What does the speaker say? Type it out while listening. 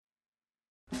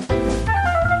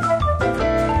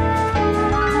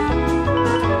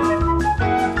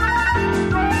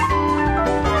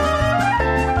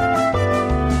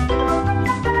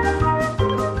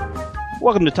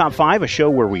Welcome to Top 5, a show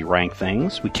where we rank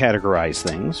things, we categorize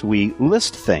things, we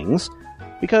list things,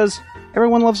 because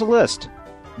everyone loves a list.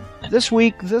 This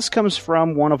week, this comes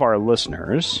from one of our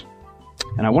listeners,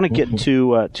 and I want to get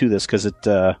to this because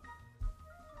it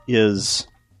is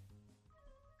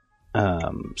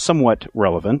somewhat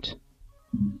relevant.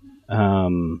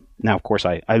 Now, of course,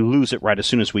 I lose it right as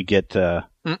soon as we get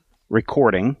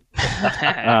recording.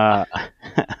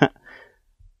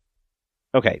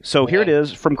 Okay, so here it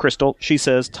is from Crystal. She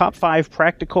says, Top 5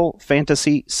 practical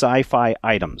fantasy sci-fi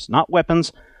items. Not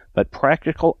weapons, but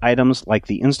practical items like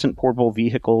the instant portable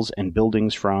vehicles and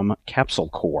buildings from Capsule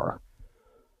Corps.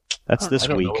 That's this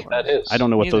week. Know what that is. I don't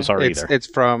know what those are either. It's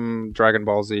from Dragon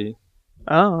Ball Z.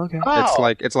 Oh, okay.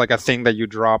 It's like a thing that you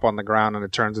drop on the ground and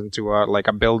it turns into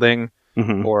a building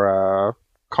or a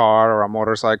car or a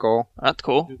motorcycle. That's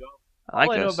cool. All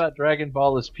I know about Dragon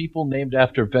Ball is people named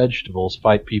after vegetables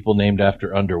fight people named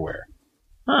after underwear.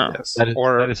 Huh. Yes. That is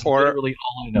literally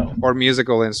all I know. Or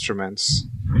musical instruments.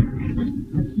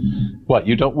 What,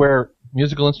 you don't wear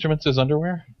musical instruments as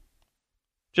underwear?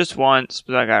 Just once,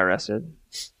 but I got arrested.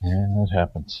 Yeah, that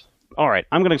happens. All right,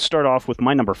 I'm going to start off with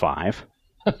my number 5.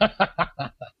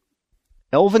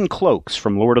 Elven cloaks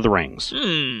from Lord of the Rings.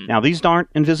 Now, these aren't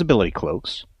invisibility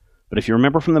cloaks, but if you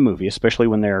remember from the movie, especially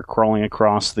when they're crawling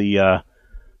across the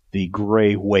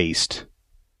gray waste,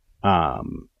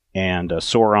 and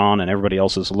Sauron and everybody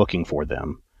else is looking for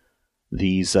them,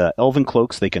 these elven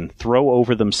cloaks, they can throw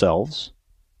over themselves,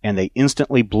 and they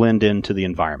instantly blend into the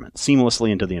environment,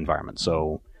 seamlessly into the environment.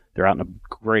 So they're out in a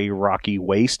gray, rocky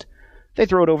waste. They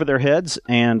throw it over their heads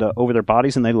and over their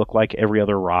bodies, and they look like every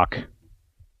other rock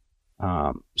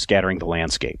scattering the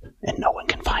landscape, and no one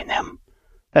can find them.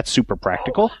 That's super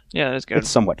practical. Yeah, that's good. It's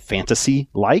somewhat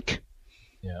fantasy-like.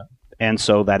 Yeah. And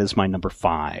so that is my number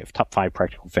 5. Top 5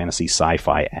 practical fantasy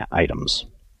sci-fi items.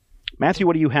 Matthew,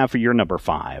 what do you have for your number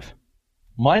 5?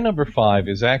 My number 5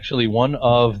 is actually one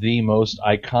of the most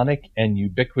iconic and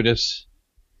ubiquitous,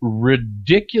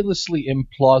 ridiculously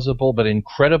implausible, but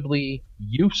incredibly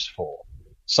useful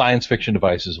science fiction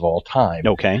devices of all time.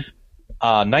 Okay.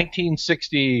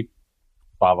 1960,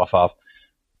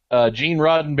 Gene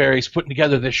Roddenberry's putting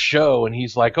together this show, and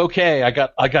he's like, okay, I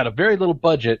got a very little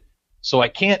budget, so I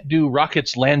can't do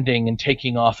rockets landing and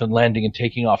taking off and landing and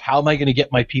taking off. How am I going to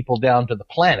get my people down to the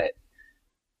planet?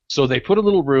 So they put a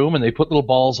little room, and they put little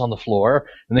balls on the floor,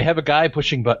 and they have a guy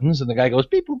pushing buttons, and the guy goes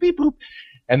beep, boop, beep, boop,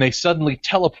 and they suddenly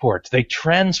teleport. They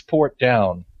transport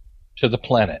down to the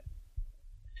planet.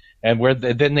 And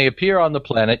then they appear on the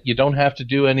planet. You don't have to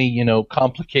do any,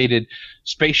 complicated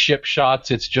spaceship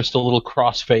shots. It's just a little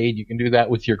crossfade. You can do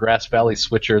that with your Grass Valley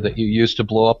switcher that you use to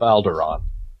blow up Alderaan.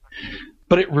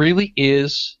 But it really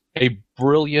is a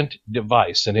brilliant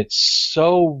device, and it's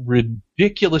so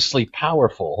ridiculously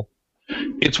powerful.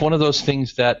 It's one of those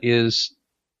things that is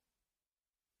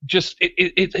just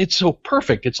it's so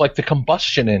perfect. It's like the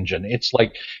combustion engine. It's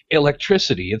like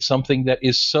electricity. It's something that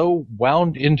is so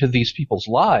wound into these people's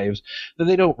lives that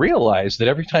they don't realize that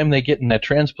every time they get in that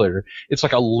transporter, it's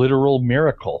like a literal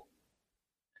miracle.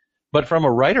 But from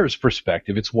a writer's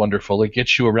perspective, it's wonderful. It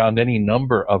gets you around any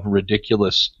number of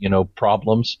ridiculous,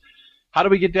 problems. How do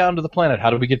we get down to the planet? How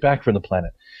do we get back from the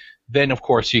planet? Then, of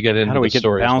course, you get into the stories. How do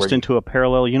we get bounced into a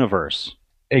parallel universe?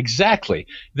 Exactly.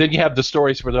 Then you have the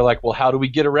stories where they're like, well, how do we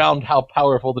get around how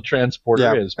powerful the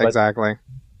transporter is? But exactly.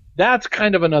 That's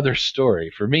kind of another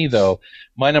story. For me, though,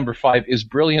 my number 5 is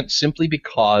brilliant simply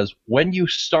because when you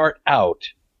start out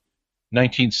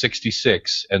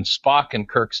 1966 and Spock and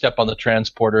Kirk step on the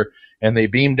transporter and they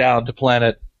beam down to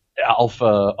planet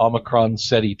Alpha Omicron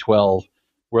Ceti 12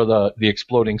 where the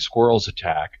exploding squirrels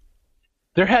attack,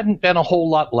 there hadn't been a whole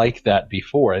lot like that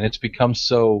before, and it's become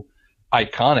so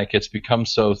iconic. It's become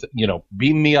so,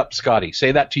 beam me up, Scotty.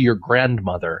 Say that to your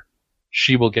grandmother.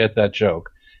 She will get that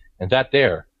joke. And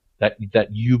that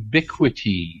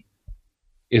ubiquity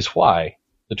is why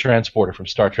the transporter from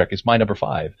Star Trek is my number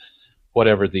 5,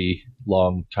 whatever the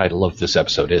long title of this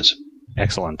episode is.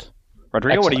 Excellent.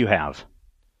 Rodrigo, What do you have?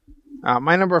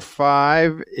 My number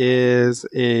 5 is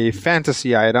a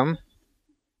fantasy item.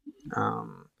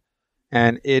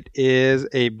 And it is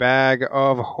a bag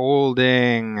of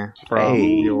holding from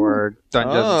your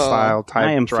dungeon-style type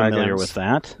I am dragons. familiar with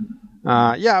that.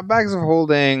 Bags of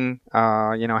holding,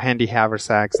 handy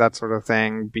haversacks, that sort of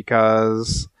thing,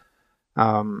 because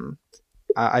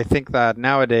I think that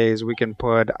nowadays we can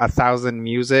put 1,000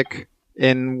 music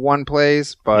in one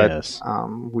place, but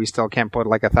we still can't put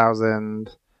 1,000,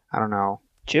 I don't know.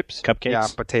 Chips? Cupcakes? Yeah,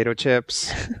 potato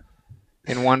chips.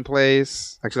 In one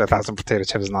place. Actually, 1,000 potato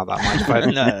chips is not that much, but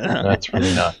no, that's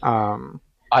really not.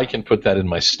 I can put that in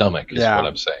my stomach, is what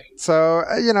I'm saying. So,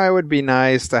 it would be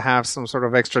nice to have some sort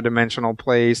of extra dimensional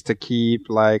place to keep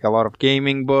like a lot of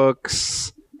gaming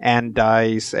books and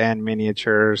dice and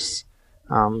miniatures,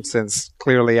 since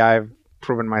clearly I've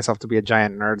proven myself to be a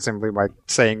giant nerd simply by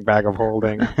saying bag of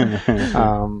holding.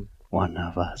 One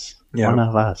of us. Yeah. One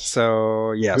of us.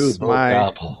 So, yes,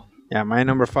 my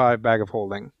number 5, bag of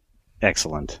holding.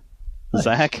 Excellent. Nice.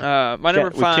 Zach? My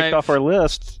number 5. We kicked off our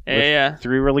list with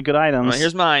 3 really good items. Well,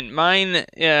 here's mine. Mine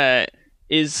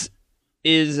is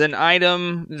an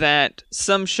item that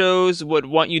some shows would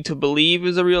want you to believe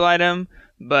is a real item,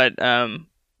 but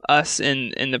us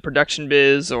in the production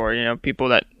biz, or people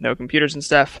that know computers and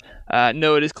stuff,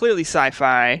 know it is clearly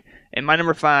sci-fi. And my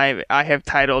number 5, I have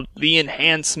titled The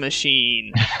Enhance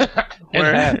Machine.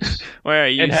 Where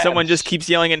someone just keeps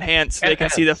yelling enhance so they can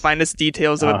see the finest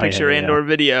details of a picture and/or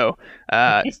video.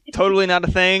 Totally not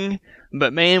a thing,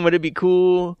 but man, would it be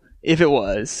cool if it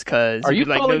was. Are you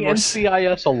calling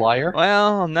NCIS a liar?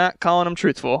 Well, I'm not calling them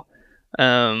truthful.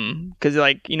 Because,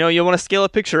 you want to scale a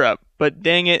picture up, but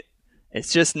dang it,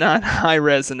 it's just not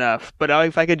high-res enough. But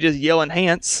if I could just yell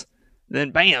enhance,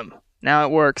 then bam! Now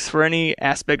it works for any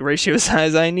aspect ratio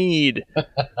size I need.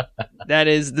 That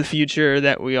is the future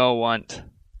that we all want.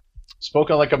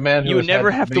 Spoken like a man who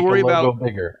never have to worry about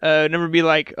bigger. Never be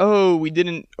like, oh, we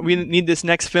need this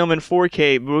next film in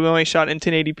 4K, but we only shot in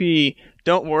 1080p.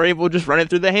 Don't worry, we'll just run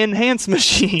it through the enhance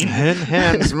machine.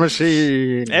 Enhance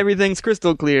machine. Everything's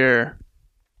crystal clear.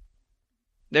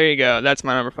 There you go. That's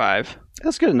my number 5.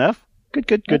 That's good enough.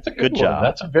 Good job.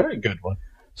 That's a very good one.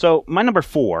 So my number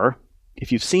 4.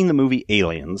 If you've seen the movie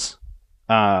Aliens,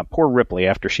 poor Ripley,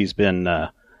 after she's been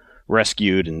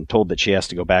rescued and told that she has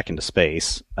to go back into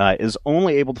space, is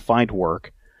only able to find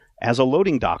work as a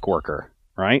loading dock worker,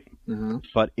 right? Mm-hmm.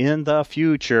 But in the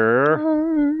future,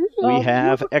 we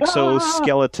have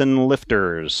exoskeleton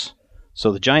lifters.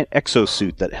 So the giant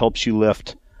exosuit that helps you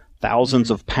lift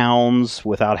thousands of pounds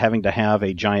without having to have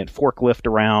a giant forklift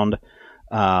around,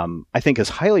 I think is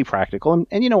highly practical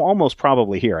and almost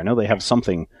probably here. I know they have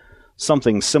something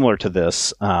similar to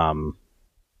this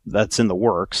that's in the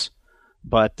works.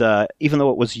 But even though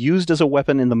it was used as a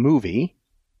weapon in the movie,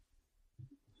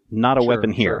 not a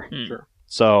weapon here. Sure.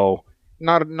 So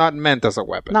not meant as a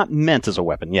weapon. Not meant as a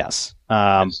weapon, yes.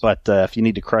 But if you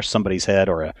need to crush somebody's head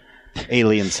or a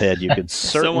alien's head, you could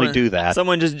certainly do that.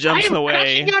 Someone just jumps in the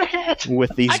way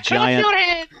with these giant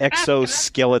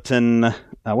exoskeleton.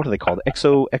 What are they called?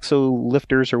 Exo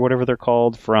lifters or whatever they're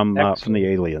called from the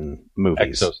Alien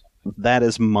movies. Exos. That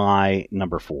is my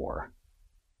number 4.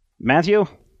 Matthew?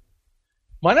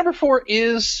 My number 4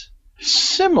 is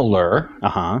similar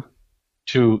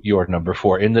to your number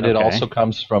 4 in that it also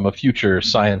comes from a future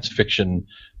science fiction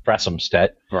Frasumstedt.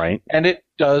 Right. And it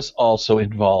does also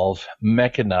involve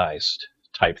mechanized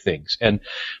type things. And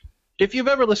if you've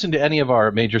ever listened to any of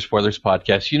our Major Spoilers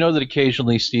podcasts, you know that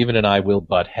occasionally Stephen and I will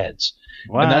butt heads.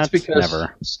 What? And that's because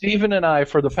Stephen and I,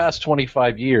 for the past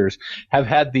 25 years, have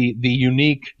had the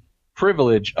unique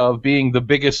privilege of being the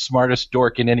biggest, smartest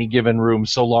dork in any given room,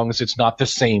 so long as it's not the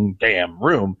same damn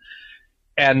room.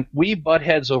 And we butt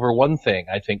heads over one thing,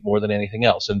 I think, more than anything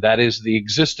else, and that is the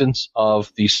existence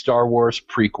of the Star Wars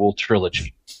prequel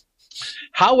trilogy.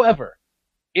 However,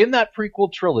 in that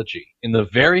prequel trilogy, in the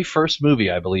very first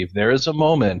movie, I believe, there is a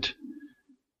moment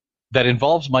that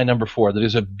involves my number 4 that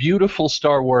is a beautiful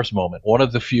Star Wars moment, one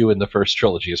of the few in the first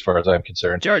trilogy, as far as I'm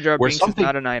concerned. Jar Jar Binks is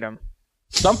not an item.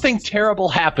 Something terrible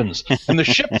happens, and the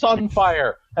ship's on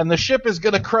fire, and the ship is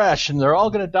going to crash, and they're all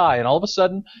going to die, and all of a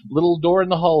sudden, little door in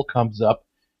the hull comes up,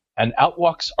 and out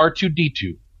walks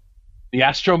R2-D2, the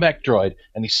astromech droid,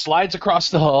 and he slides across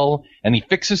the hull, and he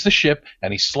fixes the ship,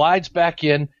 and he slides back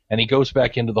in, and he goes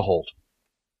back into the hold.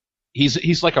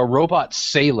 He's like a robot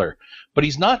sailor, but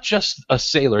he's not just a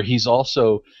sailor, he's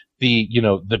also the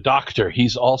doctor,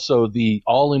 he's also the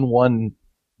all-in-one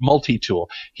multi-tool.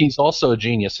 He's also a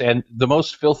genius and the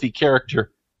most filthy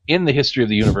character in the history of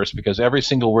the universe because every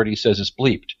single word he says is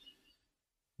bleeped.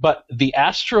 But the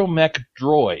astromech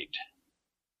droid,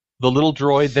 the little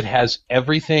droid that has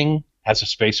everything, has a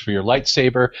space for your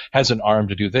lightsaber, has an arm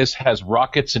to do this, has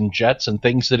rockets and jets and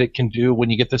things that it can do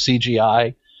when you get the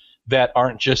CGI that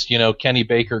aren't just, Kenny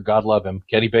Baker, God love him.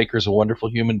 Kenny Baker's a wonderful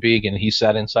human being and he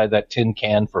sat inside that tin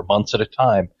can for months at a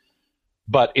time.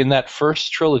 But in that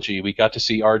first trilogy, we got to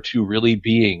see R2 really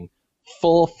being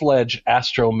full-fledged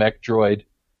astromech droid,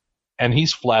 and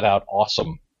he's flat out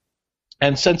awesome.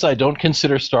 And since I don't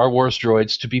consider Star Wars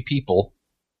droids to be people,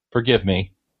 forgive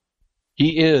me,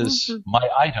 he is my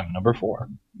item number 4.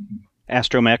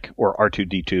 Astromech or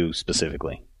R2-D2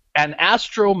 specifically? an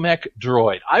astromech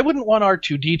droid. I wouldn't want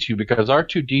R2-D2 because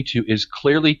R2-D2 is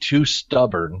clearly too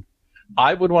stubborn.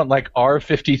 I would want like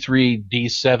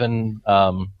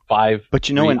R53D7 5. But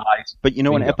you know, in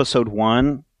episode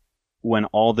 1, when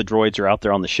all the droids are out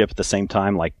there on the ship at the same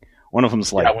time, like one of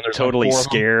them's like totally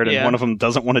scared, and one of them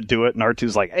doesn't want to do it, and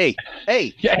R2's like, "Hey,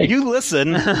 you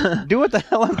listen, do what the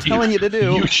hell I'm telling you to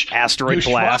do." Asteroid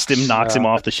blast him, knocks him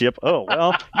off the ship. Oh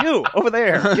well, you over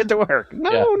there, get to work.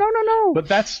 No. But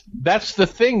that's the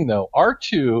thing, though.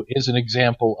 R2 is an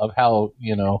example of how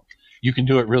you can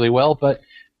do it really well, but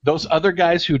those other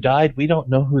guys who died, we don't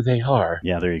know who they are.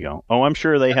 Yeah, there you go. Oh, I'm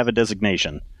sure they have a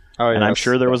designation. Oh, and I'm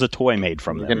sure there was a toy made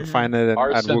from them. You can find it at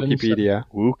Wikipedia.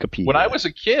 When I was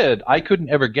a kid, I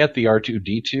couldn't ever get the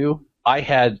R2-D2. I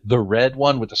had the red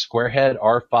one with the square head,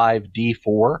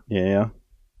 R5-D4. Yeah.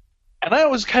 And I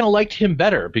always kind of liked him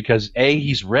better because A,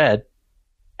 he's red,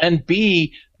 and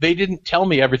B, they didn't tell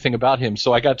me everything about him,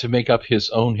 so I got to make up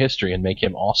his own history and make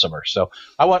him awesomer. So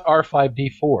I want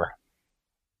R5-D4.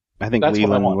 I think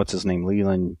Leland, what's his name?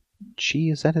 Leland Chi,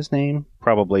 is that his name?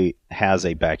 Probably has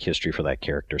a back history for that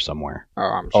character somewhere. Oh,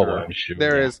 I'm sure.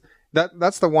 There is.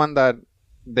 That's the one that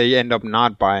they end up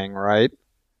not buying, right?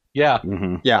 Yeah.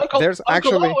 Mm-hmm. Yeah. There's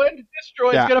actually Owen, this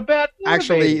droid's got a bad movie.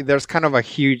 Actually, there's kind of a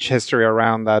huge history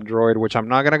around that droid, which I'm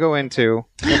not going to go into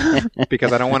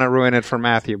because I don't want to ruin it for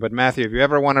Matthew. But Matthew, if you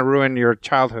ever want to ruin your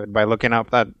childhood by looking up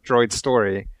that droid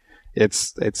story,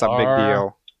 it's a big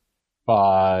deal.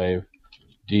 5D.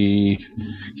 You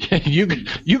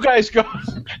guys go.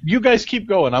 You guys keep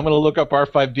going. I'm going to look up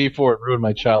R5D4 and ruin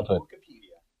my childhood.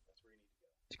 Wikipedia.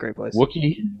 It's a great place.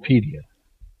 Wikipedia.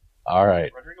 All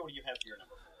right. Rodrigo, what do you have for your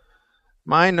number 4?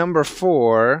 My number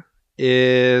 4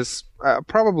 is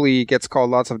probably gets called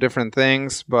lots of different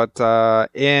things, but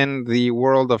in the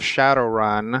world of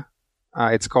Shadowrun,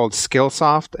 it's called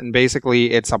Skillsoft, and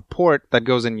basically it's a port that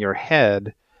goes in your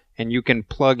head. And you can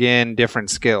plug in different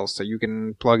skills. So you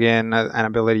can plug in an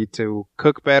ability to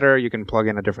cook better. You can plug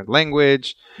in a different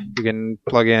language. You can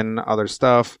plug in other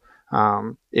stuff.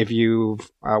 If you've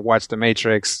watched The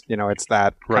Matrix, it's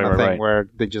that kind of thing where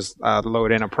they just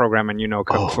load in a program and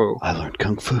Kung Fu. I learned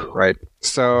Kung Fu. Right.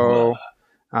 So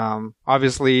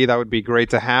obviously that would be great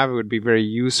to have. It would be very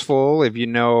useful if you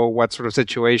know what sort of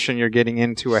situation you're getting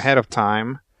into ahead of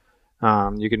time.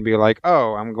 You can be like,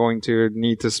 oh, I'm going to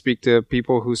need to speak to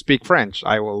people who speak French.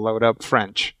 I will load up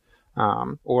French.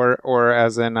 Or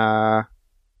as in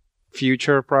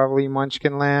future, probably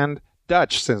Munchkinland,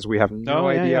 Dutch, since we have no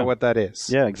idea what that is.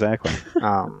 Yeah, exactly.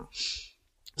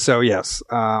 So yes,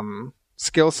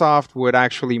 Skillsoft would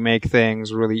actually make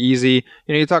things really easy.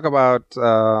 You talk about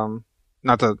actually,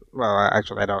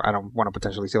 I don't want to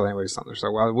potentially steal anybody's thunder,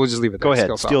 so we'll just leave it there. Go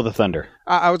ahead, Steal the thunder.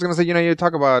 I was going to say, you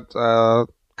talk about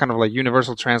kind of like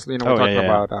universal translate. We're talking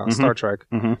about Star Trek.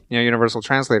 Mm-hmm. Universal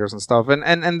translators and stuff,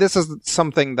 and this is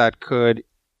something that could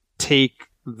take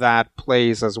that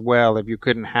place as well. If you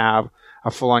couldn't have a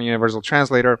full-on universal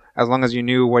translator, as long as you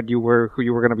knew who you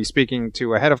were going to be speaking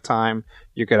to ahead of time,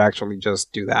 you could actually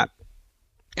just do that.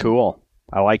 Cool.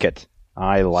 I like it.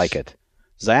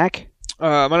 Zach?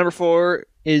 My number 4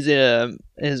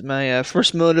 is my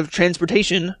first mode of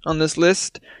transportation on this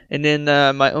list, and then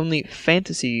my only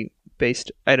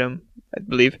fantasy-based item, I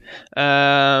believe.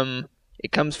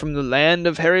 It comes from the land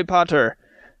of Harry Potter,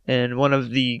 and one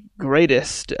of the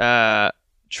greatest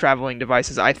traveling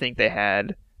devices I think they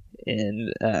had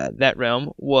in that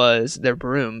realm was their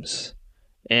brooms,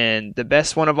 and the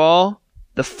best one of all,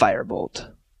 the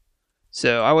Firebolt.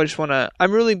 So I just want to.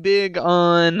 I'm really big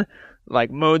on like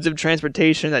modes of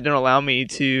transportation that don't allow me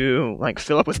to like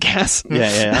fill up with gas.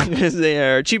 Yeah. Because they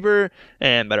are cheaper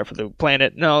and better for the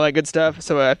planet and all that good stuff.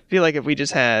 So I feel like if we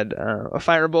just had a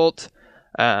Firebolt,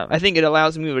 I think it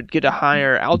allows me to get to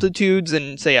higher altitudes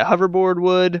than say a hoverboard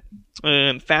would,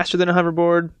 faster than a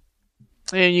hoverboard,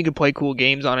 and you can play cool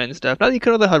games on it and stuff. Not that you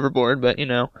could with a hoverboard, but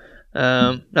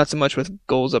not so much with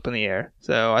goals up in the air.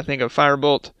 So I think a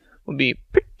Firebolt would be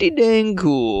pretty dang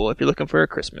cool if you're looking for a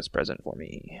Christmas present for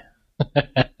me.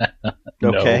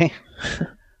 Okay.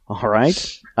 All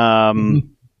right.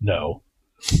 No.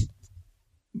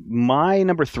 My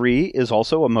number 3 is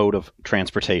also a mode of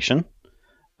transportation.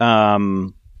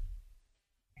 Probably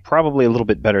a little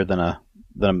bit better than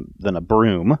a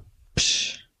broom,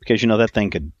 because that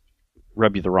thing could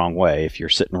rub you the wrong way if you're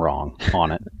sitting wrong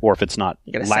on it, or if it's not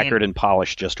lacquered and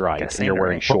polished just right, and you're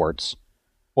wearing shorts.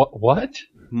 What?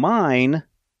 Mine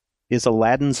is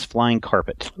Aladdin's flying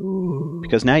carpet. Ooh.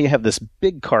 Because now you have this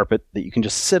big carpet that you can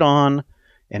just sit on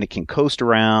and it can coast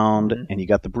around, and you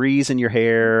got the breeze in your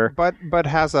hair, but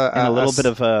has and a little bit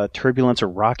of turbulence or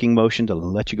rocking motion to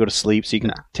let you go to sleep, so you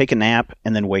can take a nap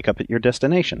and then wake up at your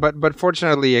destination. But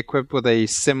fortunately equipped with a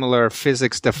similar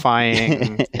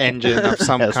physics-defying engine of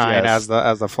some kind as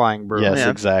the flying broom. Yes,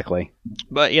 exactly.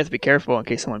 But you have to be careful in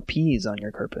case someone pees on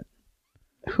your carpet.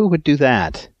 Who would do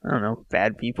that? I don't know,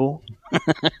 bad people.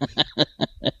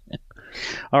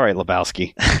 All right,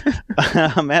 Lebowski.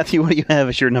 Matthew, what do you have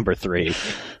as your number 3?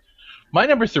 My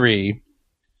number 3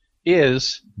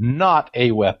 is not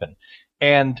a weapon.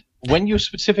 And when you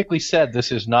specifically said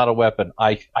this is not a weapon,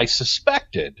 I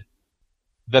suspected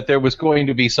that there was going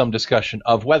to be some discussion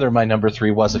of whether my number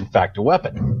 3 was in fact a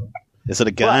weapon. Is it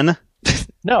a gun?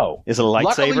 No. Is it a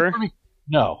lightsaber?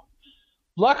 No.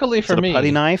 Luckily for me, a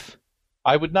putty knife?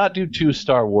 I would not do 2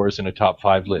 Star Wars in a top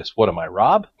 5 list. What am I,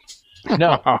 Rob?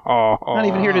 No. Not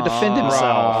even here to defend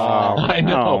himself. I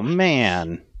know. Oh,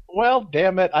 man. Well,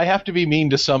 damn it. I have to be mean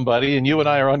to somebody, and you and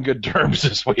I are on good terms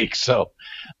this week. So,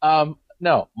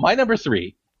 no. My number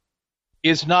 3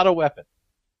 is not a weapon.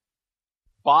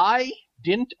 By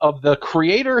dint of the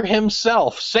creator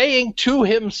himself saying to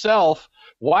himself,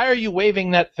 why are you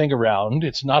waving that thing around?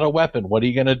 It's not a weapon. What are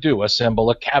you going to do?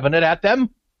 Assemble a cabinet at them?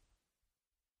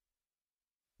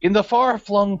 In the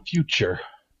far-flung future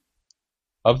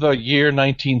of the year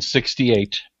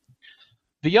 1968,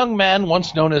 the young man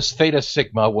once known as Theta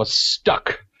Sigma was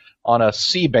stuck on a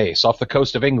sea base off the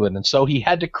coast of England, and so he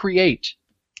had to create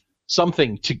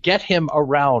something to get him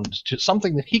around, to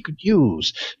something that he could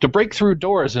use to break through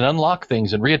doors and unlock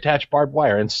things and reattach barbed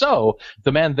wire. And so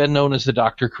the man then known as the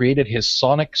Doctor created his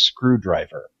sonic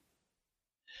screwdriver.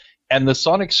 And the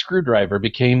sonic screwdriver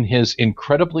became his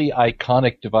incredibly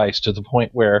iconic device to the point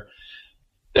where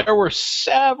there were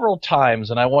several times,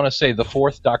 and I want to say the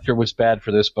 4th Doctor was bad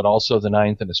for this, but also the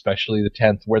 9th and especially the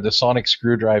 10th, where the sonic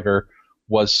screwdriver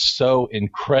was so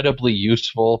incredibly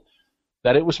useful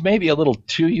that it was maybe a little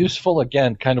too useful.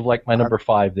 Again, kind of like my number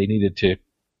 5, they needed to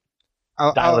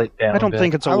dial it down. I don't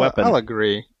think it's a weapon. I'll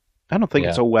agree. I don't think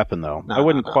it's a weapon, though. I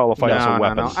wouldn't qualify as a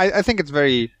weapon. No. I think it's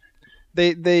very...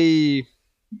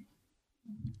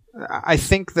 I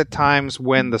think the times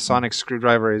when the sonic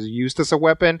screwdriver is used as a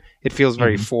weapon, it feels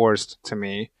very forced to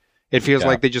me. It feels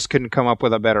like they just couldn't come up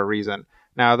with a better reason.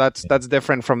 Now that's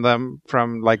different from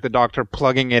like the Doctor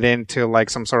plugging it into like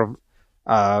some sort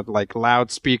of like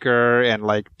loudspeaker and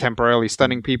like temporarily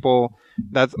stunning people.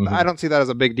 That's I don't see that as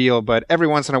a big deal, but every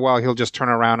once in a while he'll just turn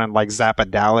around and like zap a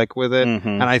Dalek with it,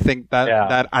 and I think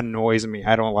that annoys me.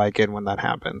 I don't like it when that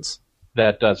happens.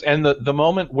 That does. And the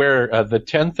moment where the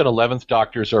 10th and 11th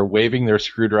Doctors are waving their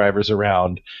screwdrivers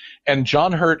around, and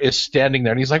John Hurt is standing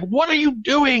there, and he's like, what are you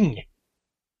doing?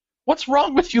 What's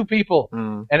wrong with you people?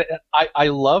 And I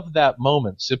love that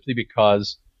moment simply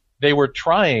because they were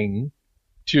trying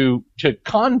to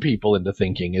con people into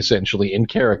thinking, essentially, in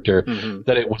character,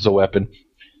 that it was a weapon.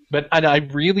 And I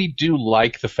really do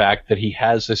like the fact that he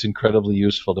has this incredibly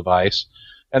useful device.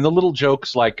 And the little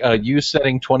jokes like use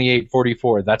setting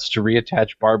 2844, that's to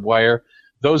reattach barbed wire.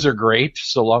 Those are great,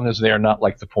 so long as they are not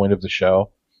like the point of the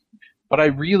show. But I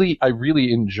really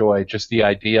enjoy just the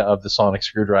idea of the sonic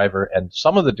screwdriver, and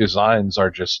some of the designs are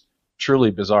just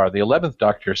truly bizarre. The 11th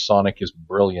Doctor's Sonic is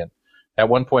brilliant. At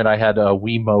one point I had a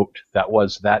Wiimote that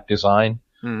was that design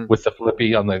with the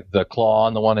flippy on the claw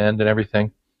on the one end and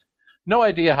everything. No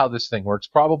idea how this thing works.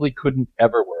 Probably couldn't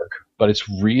ever work, but it's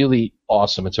really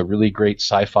awesome. It's a really great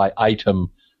sci-fi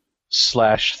item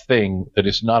 / thing that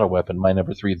is not a weapon. My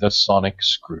number 3, the sonic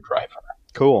screwdriver.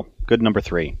 Cool. Good number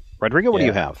 3. Rodrigo, what do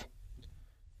you have?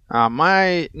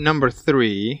 My number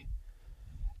 3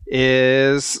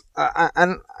 is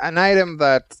an item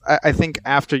that I think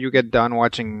after you get done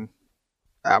watching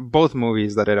both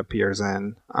movies that it appears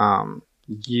in,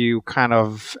 you kind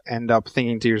of end up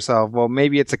thinking to yourself, well,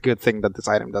 maybe it's a good thing that this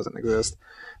item doesn't exist.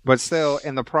 But still,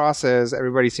 in the process,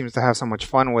 everybody seems to have so much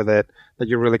fun with it that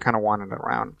you really kind of want it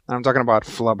around. And I'm talking about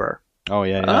Flubber. Oh,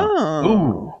 yeah.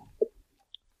 Oh.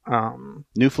 Ooh.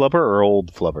 New Flubber or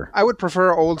old Flubber? I would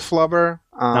prefer old Flubber.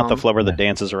 Not the Flubber that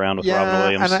dances around with Robin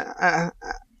Williams.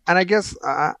 And I guess...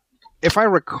 if I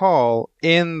recall,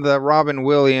 in the Robin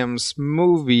Williams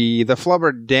movie, the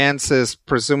Flubber dances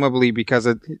presumably because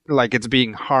it's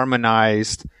being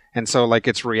harmonized, and so like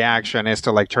its reaction is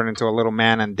to like turn into a little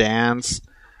man and dance.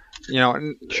 You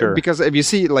know, sure. Because if you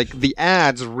see, like, the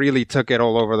ads really took it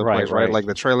all over the place, right? Like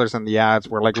the trailers and the ads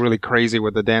were like really crazy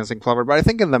with the dancing Flubber. But I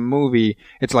think in the movie,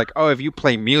 it's like, oh, if you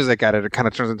play music at it, it kind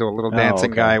of turns into a little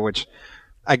dancing guy, which,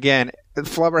 again,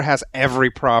 Flubber has every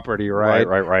property, right?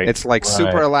 Right. It's like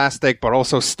super elastic, but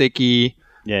also sticky.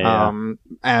 Yeah.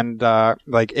 And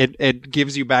like it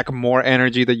gives you back more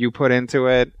energy that you put into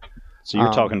it. So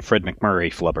you're talking Fred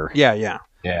McMurray flubber. Yeah.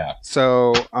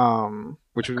 So,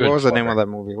 what was the name of that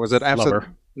movie? Was it Absent?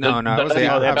 No, it was the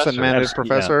Absent-Minded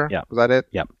Professor. Yeah. Was that it?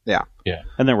 Yep. Yeah.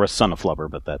 And there was Son of Flubber,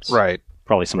 but that's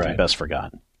probably something best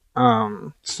forgotten.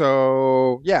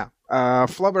 So yeah,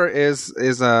 flubber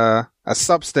is a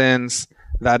substance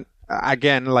that,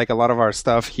 again, like a lot of our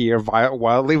stuff here,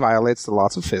 wildly violates the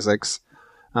laws of physics.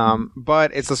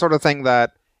 But it's the sort of thing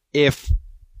that if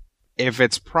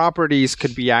its properties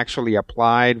could be actually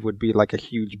applied, would be like a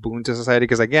huge boon to society.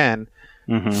 Because again,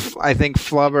 I think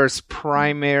flubber's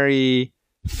primary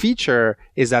feature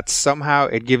is that somehow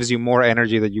it gives you more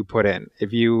energy that you put in.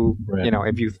 If you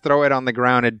if you throw it on the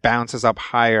ground, it bounces up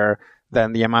higher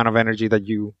than the amount of energy that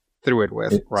you threw it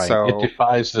with. So it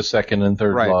defies the second and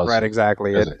third laws. Right,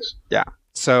 exactly. Of physics.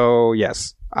 So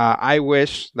yes, I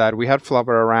wish that we had flubber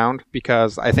around,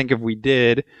 because I think if we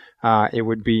did, it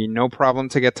would be no problem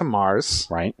to get to Mars.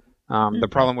 Right. The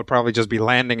problem would probably just be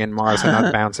landing in Mars and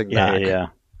not bouncing back. Yeah.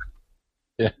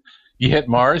 You hit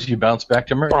Mars, you bounce back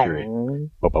to Mercury.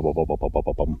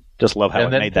 Just love how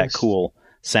it made that cool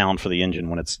sound for the engine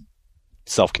when it's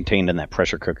self-contained in that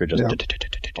pressure cooker. Just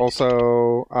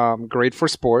also great for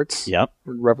sports. Yep.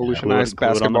 Revolutionized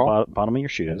basketball. On the bottom of your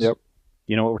shoes. Yep.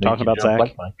 You know what we're talking about,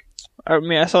 Zach? I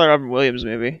mean, I saw the Robin Williams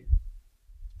movie.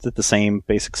 Is it the same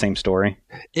story?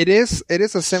 It is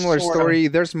a similar story.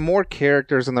 There's more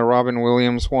characters in the Robin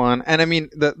Williams one. And I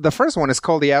mean, the first one is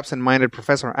called The Absent-Minded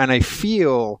Professor, and I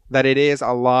feel that it is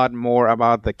a lot more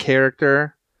about the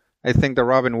character. I think the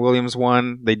Robin Williams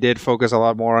one, they did focus a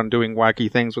lot more on doing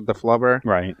wacky things with the flubber.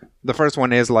 Right. The first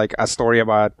one is like a story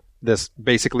about this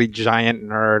basically giant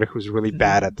nerd who's really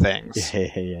bad at things.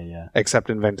 Yeah.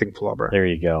 Except inventing flubber. There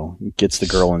you go. Gets the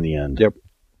girl in the end. Yep.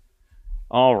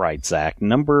 All right, Zach.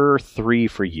 Number 3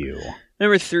 for you.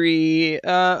 Number 3. Again,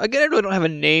 I really don't have a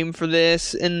name for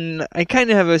this, and I kind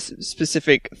of have a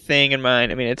specific thing in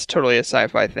mind. I mean, it's totally a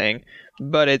sci-fi thing,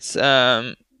 but it's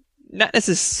not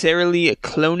necessarily a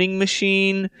cloning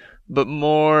machine, but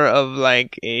more of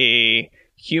like a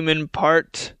human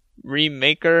part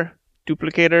remaker,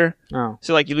 duplicator. Oh.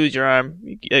 So like you lose your arm,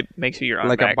 it makes you your arm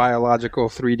like back. a biological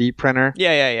 3D printer.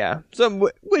 Yeah.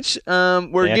 So which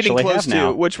we're getting close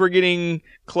to. Which we're getting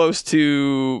close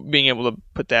to being able to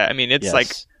put that. I mean, it's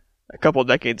like a couple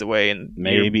decades away, and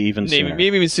maybe even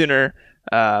sooner.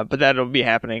 But that'll be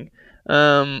happening.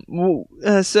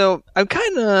 So I'm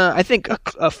I think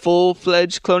a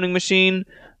full-fledged cloning machine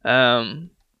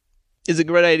is a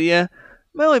great idea.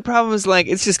 My only problem is like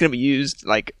it's just gonna be used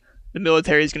like. The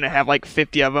military is going to have like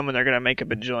 50 of them, and they're going to make a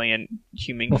bajillion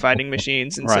human fighting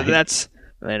machines, and so that's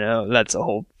a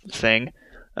whole thing.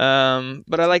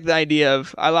 But I like the idea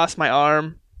of I lost my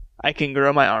arm, I can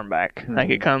grow my arm back. Like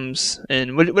it comes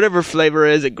in whatever flavor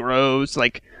it is, it grows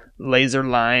like laser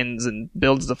lines and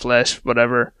builds the flesh,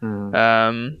 whatever.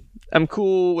 I'm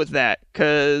cool with that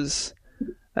because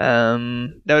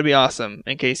that would be awesome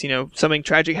in case something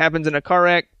tragic happens in a car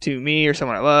wreck to me or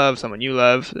someone I love, someone you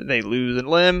love, they lose a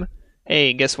limb.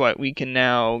 Hey, guess what? We can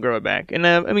now grow it back. And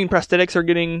I mean, prosthetics are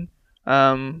getting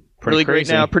really great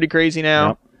now, pretty crazy now.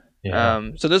 Yep. Yeah.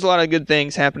 So there's a lot of good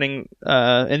things happening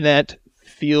in that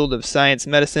field of science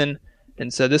medicine,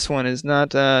 and so this one is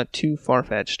not too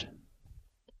far-fetched.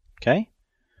 Okay.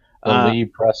 The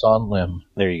press on limb.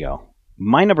 There you go.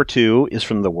 My number 2 is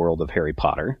from the world of Harry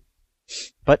Potter,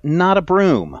 but not a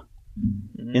broom.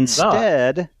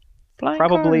 Instead...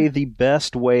 Probably the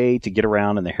best way to get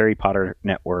around in the Harry Potter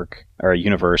network or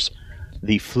universe,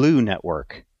 the Floo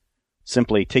network.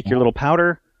 Simply take your little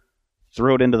powder,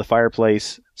 throw it into the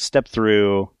fireplace, step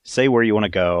through, say where you want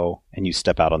to go, and you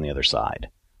step out on the other side.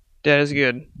 That is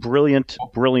good. Brilliant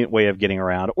way of getting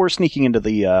around, or sneaking into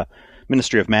the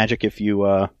Ministry of Magic if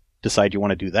you decide you want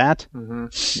to do that.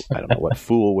 I don't know what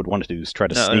fool would want to do is try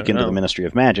to sneak into the Ministry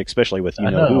of Magic, especially with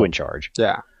who in charge.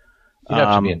 Yeah. You'd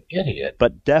have to be an idiot.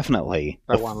 But definitely,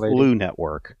 the Floo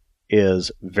network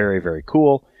is very, very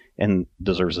cool and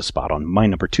deserves a spot on my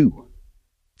number 2.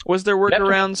 Was there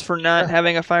workarounds for not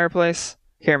having a fireplace?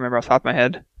 Can't remember off the top of my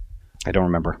head. I don't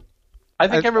remember. I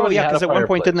think everybody had a because at one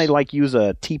point, didn't they use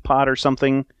a teapot or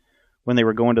something when they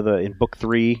were going to in book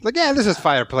 3? Like, yeah, this is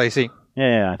fireplacey.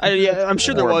 Yeah. I'm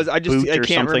sure there was. I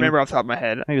can't remember off the top of my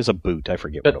head. I think it was a boot. I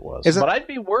forget what it was. But I'd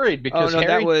be worried because Harry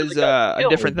that was a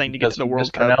different thing to get to the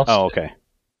World Cup. Oh, okay.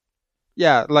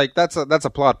 Yeah, like that's a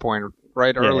plot point,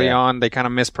 right? Early on, they kind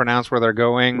of mispronounce where they're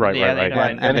going. Right.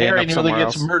 And Harry nearly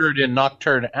gets murdered in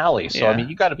Nocturne Alley. So I mean,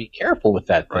 you got to be careful with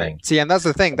that thing. See, and that's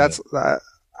the thing. That's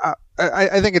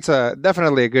I think it's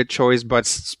definitely a good choice, but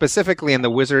specifically in the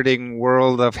wizarding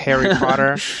world of Harry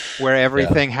Potter, where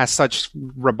everything has such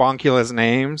rabonculous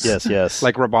names. Yes.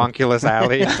 Like Rabonculous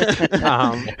Alley.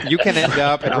 You can end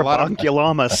up in a lot of...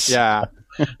 Rabonculamus. Yeah.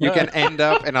 You can end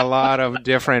up in a lot of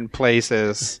different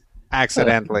places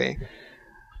accidentally.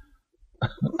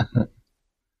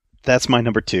 That's my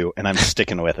number 2, and I'm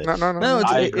sticking with it. No,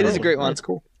 it is a great one. That's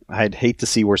cool. I'd hate to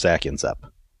see where Zach ends up.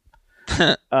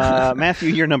 Matthew,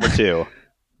 you're number 2.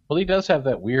 Well, he does have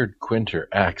that weird Quinter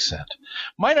accent.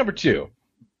 My number 2.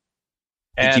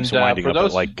 He keeps winding up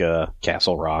those... at like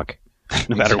Castle Rock,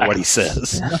 no matter what he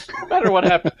says. No matter what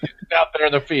happens, he's out there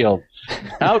in the field.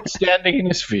 Outstanding in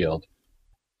his field.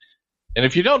 And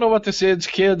if you don't know what this is,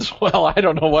 kids, well, I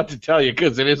don't know what to tell you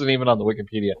because it isn't even on the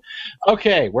Wikipedia.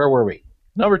 Okay, where were we?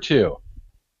 Number 2.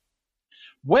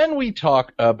 When we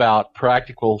talk about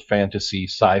practical fantasy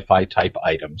sci-fi type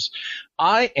items,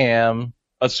 I am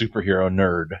a superhero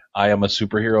nerd. I am a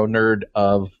superhero nerd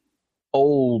of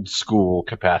old school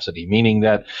capacity, meaning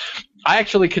that I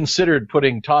actually considered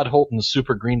putting Todd Holton's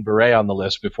Super Green Beret on the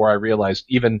list before I realized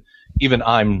even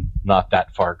I'm not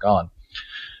that far gone.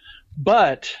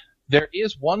 But there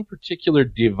is one particular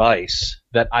device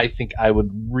that I think I would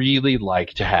really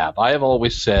like to have. I have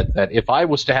always said that if I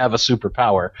was to have a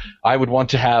superpower, I would want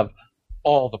to have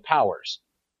all the powers.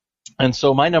 And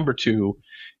so my number 2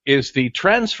 is the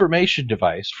transformation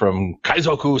device from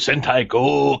Kaizoku Sentai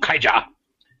Go Kaija,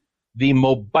 the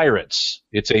Mobirates.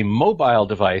 It's a mobile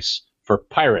device for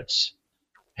pirates,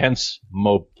 hence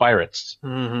Mobirates.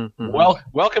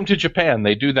 Welcome to Japan.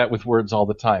 They do that with words all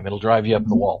the time. It'll drive you up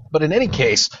the wall. But in any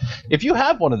case, if you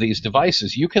have one of these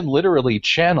devices, you can literally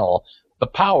channel the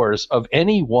powers of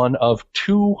any one of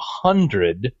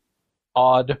 200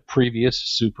 odd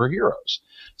previous superheroes.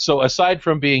 So aside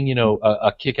from being,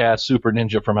 a kick-ass super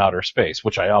ninja from outer space,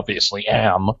 which I obviously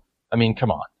am, I mean,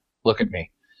 come on, look at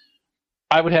me.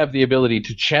 I would have the ability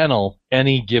to channel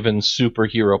any given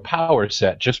superhero power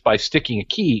set just by sticking a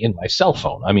key in my cell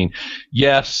phone. I mean,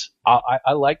 yes,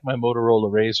 I like my Motorola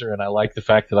Razr, and I like the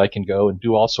fact that I can go and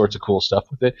do all sorts of cool stuff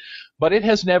with it, but it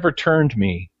has never turned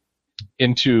me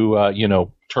into,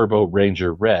 Turbo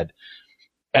Ranger Red.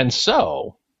 And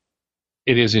so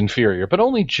it is inferior, but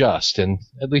only just, and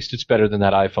at least it's better than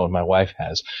that iPhone my wife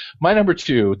has. My number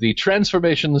 2, the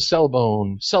Transformation cell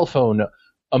phone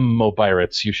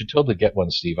Mobirates. You should totally get one,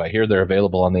 Steve. I hear they're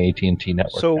available on the AT&T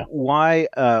network. So now.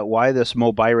 why this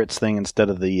Mobirates thing instead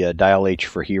of the Dial H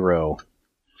for Hero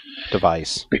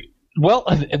device? Well,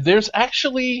 there's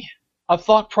actually a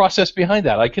thought process behind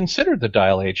that. I considered the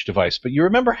Dial H device, but you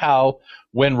remember how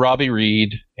when Robbie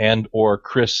Reed and or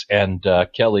Chris and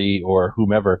Kelly or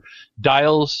whomever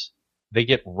dials, they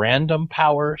get random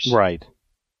powers right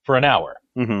for an hour.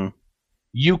 Mm-hmm.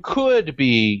 You could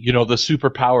be, the super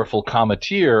powerful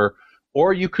Cometeer,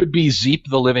 or you could be Zeep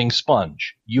the Living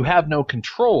Sponge. You have no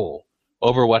control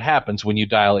over what happens when you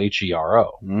dial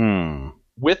HERO.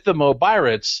 With the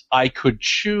Mobirates, I could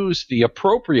choose the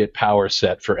appropriate power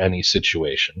set for any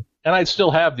situation, and I'd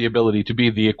still have the ability to be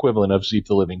the equivalent of Zeep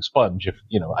the Living Sponge if,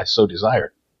 I so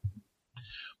desired.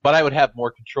 But I would have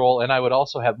more control, and I would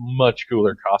also have much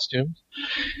cooler costumes.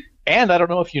 And I don't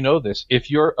know if you know this, if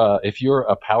you're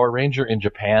a Power Ranger in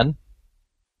Japan,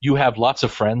 you have lots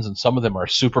of friends, and some of them are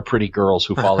super pretty girls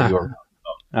who follow you around.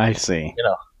 I see.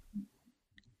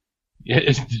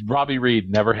 Robbie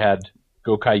Reed never had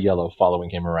Gokai Yellow following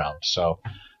him around. So,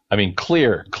 I mean,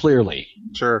 clearly,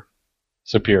 sure,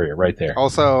 superior right there.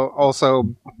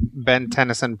 Also, Ben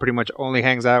Tennyson pretty much only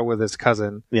hangs out with his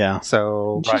cousin. Yeah.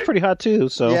 So she's pretty hot too.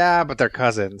 So yeah, but they're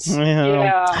cousins.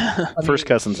 First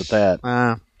cousins at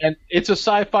that. And it's a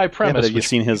sci-fi premise. Yeah, but have you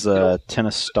seen his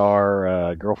tennis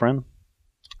star girlfriend?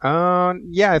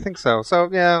 Yeah, I think so. So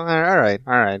yeah,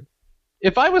 all right.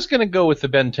 If I was going to go with the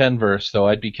Ben 10 verse, though,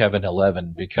 I'd be Kevin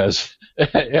 11 because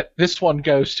this one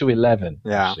goes to 11.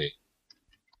 Yeah.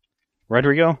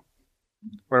 Rodrigo,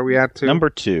 where are we at? Number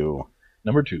 2.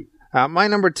 My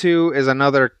number 2 is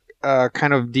another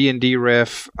kind of D&D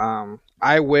riff.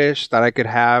 I wish that I could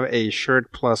have a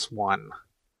shirt plus 1.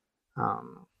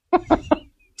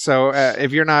 So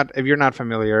if you're not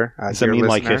familiar, does that mean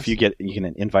like if you get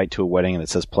an invite to a wedding and it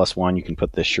says +1, you can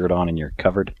put this shirt on and you're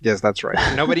covered? Yes, that's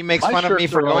right. Nobody makes fun of me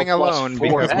for going alone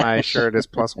because my shirt is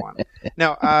 +1.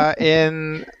 Now,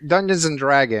 in Dungeons and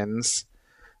Dragons,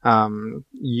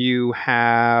 you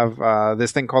have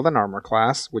this thing called an armor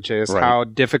class, which is how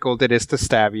difficult it is to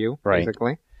stab you,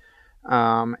 basically.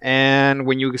 And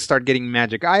when you start getting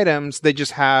magic items, they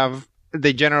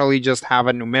generally just have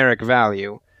a numeric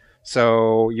value.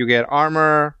 So you get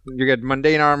armor, you get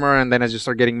mundane armor, and then as you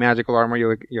start getting magical armor,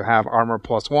 you have armor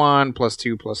 +1,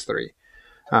 +2,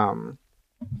 +3.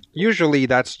 Usually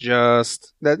that's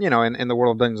just that, in the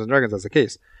world of Dungeons and Dragons that's the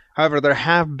case. However, there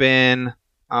have been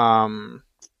kind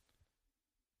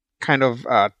of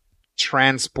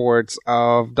transports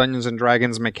of Dungeons and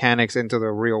Dragons mechanics into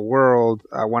the real world,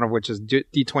 one of which is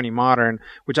D20 Modern,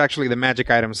 which actually the magic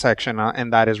item section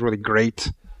and that is really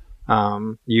great.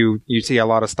 You see a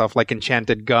lot of stuff like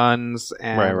enchanted guns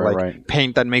and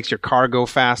paint that makes your car go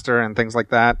faster and things like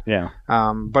that. Yeah.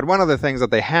 But one of the things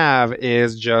that they have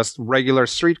is just regular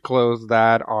street clothes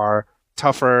that are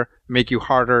tougher, make you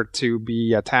harder to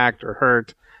be attacked or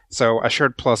hurt. So a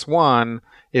shirt +1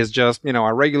 is just,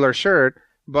 a regular shirt,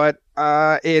 but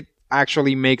it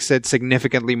actually makes it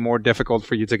significantly more difficult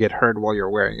for you to get hurt while you're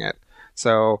wearing it.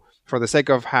 So for the sake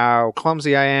of how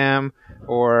clumsy I am,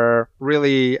 or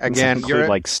really, again, include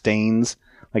like stains.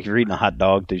 Like if you're eating a hot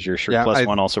dog, does your shirt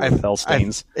 +1 also repel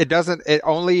stains? It doesn't. It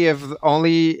only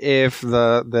if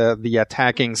the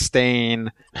attacking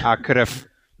stain could have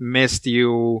missed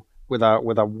you with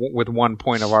 1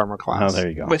 point of armor class. Oh, there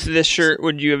you go. With this shirt,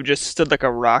 would you have just stood like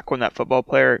a rock when that football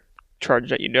player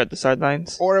charged at you at the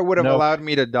sidelines? Or it would have allowed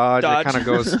me to dodge. It kind of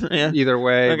goes either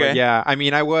way. Okay. But yeah, I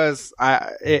mean, it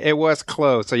was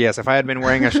close. So yes, if I had been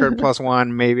wearing a shirt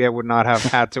 +1, maybe I would not have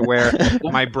had to wear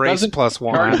my brace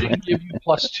 +1. Charging give you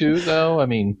 +2 though? I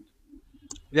mean,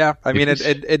 yeah. I mean,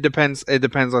 it depends. It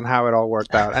depends on how it all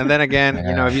worked out. And then again,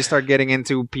 if you start getting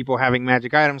into people having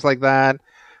magic items like that,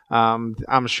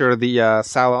 I'm sure the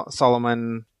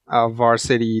Solomon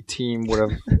Varsity team would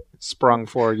have sprung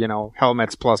for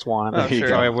helmets +1. Oh, sure.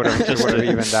 So it would have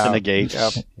evened out. To negate.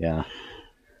 Yep. Yeah.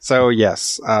 So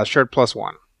yes, shirt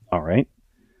 +1. All right.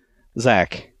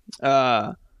 Zach.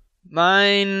 Mine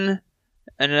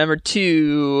and number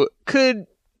 2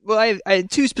 I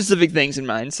had 2 specific things in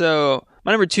mind. So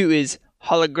my number 2 is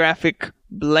holographic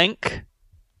blank.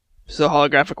 So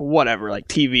holographic whatever, like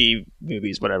TV,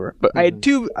 movies, whatever. But I had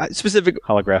 2 specific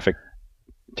Holographic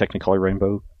Technicolor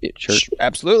rainbow shirt.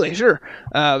 Absolutely, sure.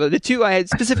 But the 2 I had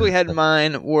specifically had in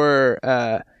mind were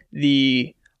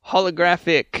the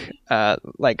holographic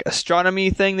like astronomy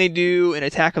thing they do in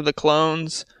Attack of the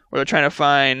Clones, where they're trying to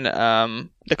find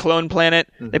the clone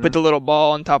planet. They put the little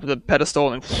ball on top of the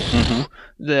pedestal and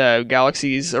the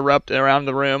galaxies erupt around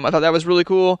the room. I thought that was really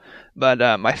cool. But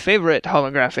my favorite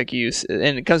holographic use,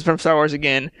 and it comes from Star Wars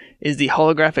again, is the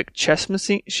holographic chess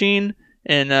machine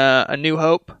in A New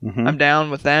Hope. I'm down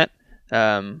with that.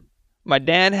 My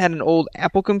dad had an old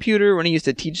Apple computer when he used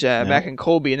to teach back in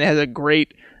Colby, and it has a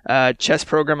great chess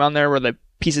program on there where the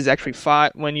pieces actually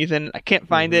fought when you then. I can't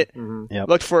find it. Yep.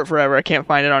 Looked for it forever. I can't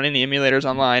find it on any emulators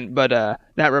online, but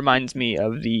that reminds me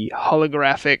of the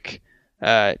holographic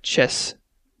chess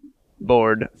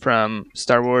board from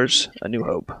Star Wars A New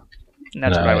Hope. And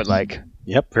that's what I would like.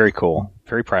 Yep, very cool.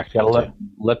 Very practical. Gotta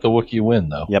let the Wookiee win,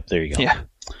 though. Yep, there you go. Yeah.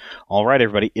 All right,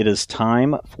 everybody. It is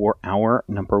time for our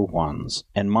number 1s.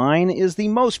 And mine is the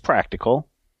most practical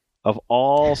of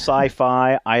all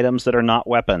sci-fi items that are not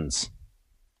weapons.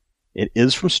 It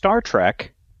is from Star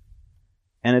Trek,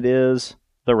 and it is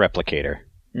the Replicator.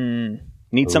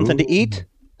 Need something to eat?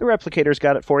 The Replicator's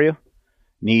got it for you.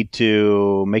 Need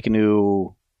to make a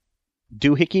new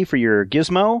doohickey for your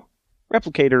gizmo?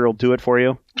 Replicator will do it for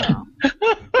you.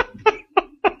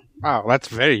 Wow, that's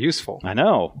very useful. I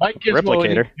know. My gizmo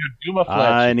Replicator.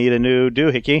 I need a new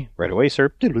doohickey. Right away,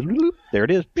 sir. There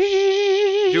it is.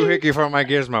 Doohickey for my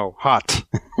gizmo. Hot.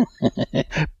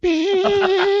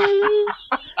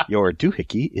 Your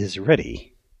doohickey is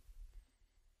ready.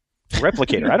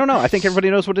 Replicator. I don't know. I think everybody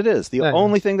knows what it is. The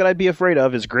only thing that I'd be afraid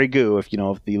of is Grey Goo if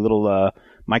the little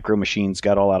micro machines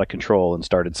got all out of control and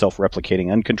started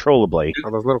self-replicating uncontrollably.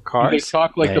 Are those little Do cars? they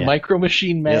talk like the Micro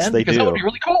Machine Man? Yes, they because do. that would be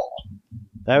really cool.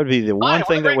 That would be the one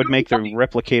thing that would make the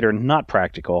Replicator not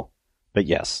practical. But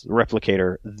yes, the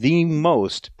Replicator, the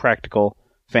most practical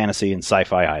fantasy and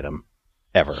sci-fi item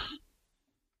ever.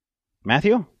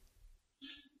 Matthew?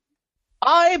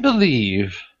 I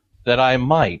believe that I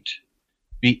might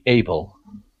be able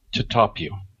to top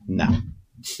you No.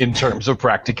 in terms of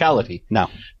practicality. No.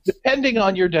 Depending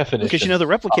on your definition. Because the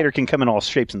Replicator can come in all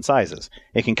shapes and sizes.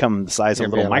 It can come the size of a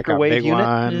little microwave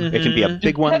unit. It can be a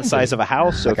big one the size of a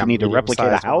house. So Like if you need to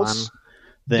replicate a house,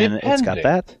 then it's got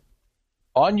that.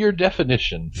 On your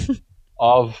definition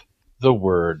of the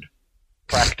word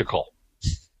practical.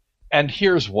 And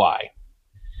here's why.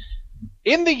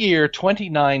 In the year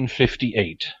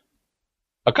 2958,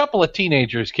 a couple of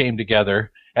teenagers came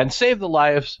together and saved the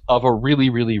lives of a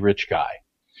really, really rich guy.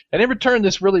 And in return,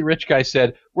 this really rich guy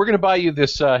said, we're going to buy you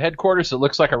this headquarters that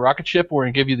looks like a rocket ship. We're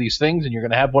going to give you these things, and you're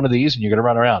going to have one of these, and you're going to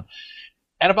run around.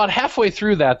 And about halfway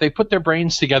through that, they put their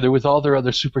brains together with all their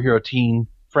other superhero teen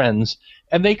friends,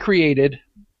 and they created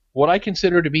what I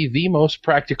consider to be the most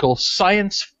practical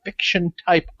science fiction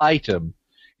type item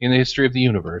in the history of the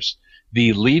universe,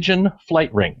 the Legion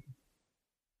Flight Ring.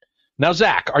 Now,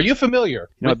 Zach, are you familiar?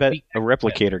 I bet a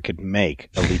replicator could make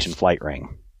a Legion flight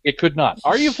ring. It could not.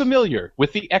 Are you familiar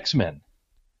with the X-Men?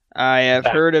 I have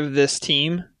heard of this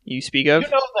team you speak of. You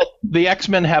know that the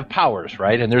X-Men have powers,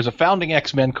 right? And there's a founding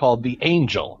X-Men called the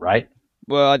Angel, right?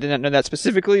 Well, I did not know that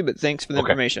specifically, but thanks for the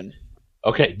information.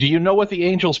 Okay. Do you know what the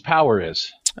Angel's power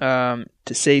is? To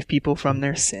save people from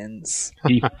their sins.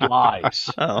 He flies.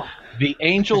 Oh. The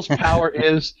Angel's power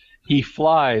is he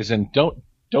flies, and don't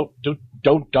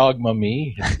dogma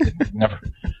me. Never.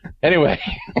 Anyway,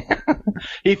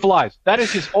 he flies. That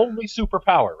is his only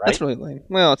superpower, right? That's really lame.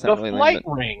 Well, it's not The really flight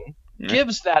lame. ring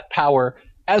gives that power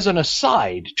as an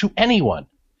aside to anyone.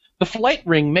 The flight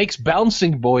ring makes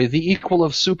Bouncing Boy the equal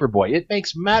of Superboy. It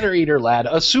makes Matter Eater Lad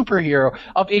a superhero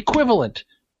of equivalent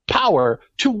power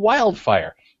to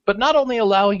Wildfire, but not only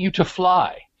allowing you to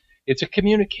fly. It's a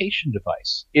communication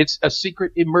device. It's a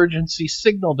secret emergency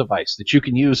signal device that you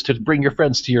can use to bring your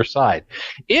friends to your side.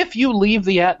 If you leave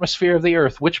the atmosphere of the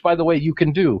Earth, which, by the way, you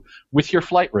can do with your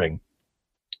flight ring,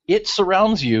 it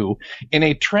surrounds you in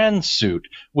a trans suit,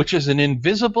 which is an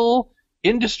invisible,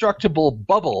 indestructible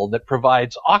bubble that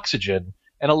provides oxygen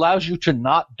and allows you to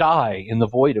not die in the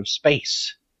void of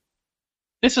space.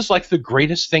 This is like the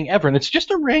greatest thing ever, and it's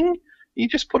just a ring. You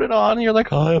just put it on, and you're like,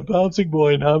 "Hi, I'm Bouncing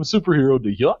Boy, and I'm a superhero."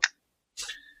 Yuck.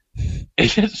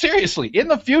 Seriously, in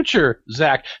the future,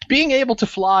 Zach, being able to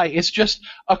fly is just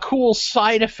a cool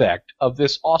side effect of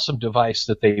this awesome device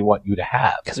that they want you to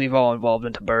have. Because we've all evolved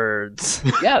into birds.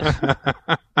 Yes,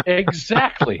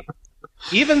 exactly.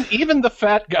 Even the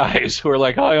fat guys who are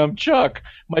like, "Hi, I'm Chuck.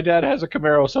 My dad has a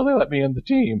Camaro, so they let me in the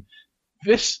team."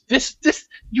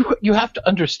 You have to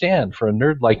understand for a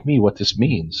nerd like me what this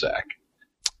means, Zach.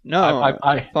 No,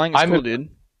 flying is cool, dude.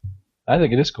 I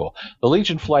think it is cool. The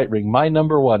Legion Flight Ring, my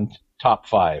number one top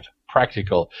 5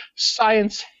 practical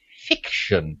science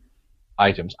fiction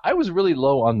items. I was really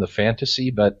low on the fantasy,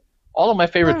 but all of my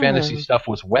favorite fantasy stuff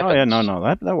was weapons. Oh, yeah,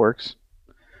 no, that works.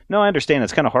 No, I understand.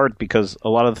 It's kind of hard because a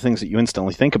lot of the things that you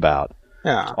instantly think about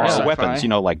are weapons,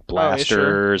 like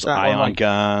blasters, ion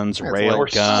guns, rail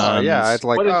guns. It's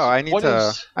like, I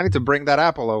need to bring that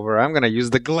apple over. I'm going to use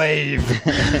the glaive.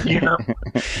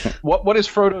 What is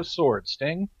Frodo's sword?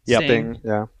 Sting? Yep. Sting.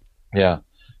 Yeah.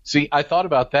 See, I thought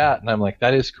about that, and I'm like,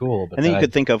 that is cool. But and then you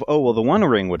could think of, the One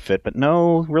Ring would fit, but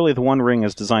no, really, the One Ring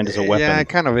is designed as a weapon. Yeah, it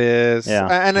kind of is. Yeah.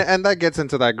 And that gets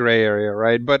into that gray area,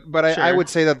 right? But sure. I would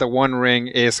say that the One Ring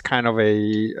is kind of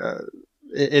a...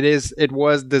 It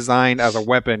was designed as a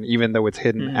weapon, even though it's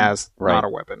hidden as not a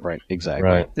weapon. Right, exactly.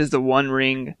 Right. Does the One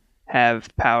Ring have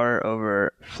power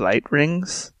over flight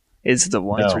rings? Is the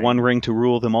One It's Ring? One Ring to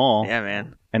rule them all. Yeah,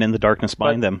 man. And in the darkness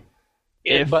bind them.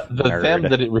 But the them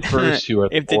that it refers to are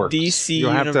the if the orcs. DC You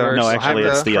have to- universe No, actually,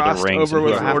 it's the other crossed rings. over and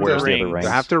with whoever Lord of wears the the other Rings. rings.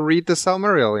 You have to read the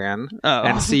Silmarillion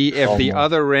and see if the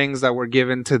other rings that were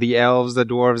given to the elves, the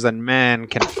dwarves, and men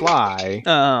can fly,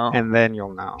 and then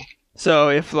you'll know. So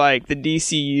if the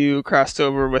DCU crossed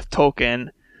over with Tolkien,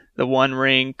 the One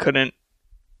Ring couldn't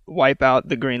wipe out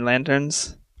the Green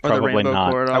Lanterns or Probably the Rainbow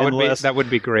not. Corridor. That would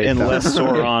be great. Unless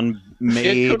Sauron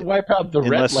It could wipe out the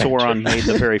red unless Sauron lantern. made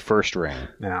the very first ring.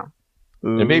 Yeah.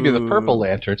 And maybe the purple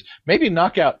lanterns. Maybe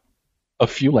knock out a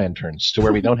few lanterns to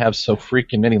where we don't have so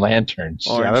freaking many lanterns.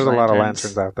 Yeah, there's a lot of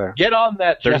lanterns. lanterns out there. Get on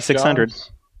that, 3600.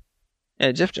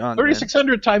 Yeah, Jeff Johns.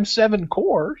 3600 times 7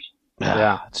 cores.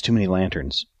 Yeah. It's too many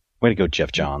lanterns. Way to go,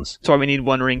 Jeff Johns. That's why we need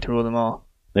One Ring to rule them all.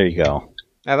 There you go.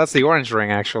 Yeah, that's the orange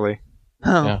ring, actually.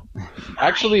 Oh, Yeah.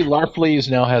 Actually, Larfleeze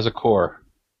now has a core.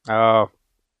 Oh.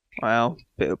 wow.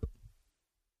 Boop.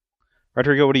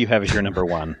 Rodrigo, what do you have as your number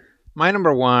one? My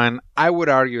number one, I would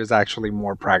argue, is actually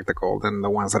more practical than the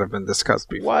ones that have been discussed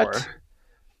before.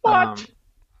 What?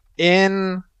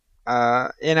 In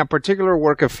a particular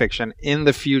work of fiction, in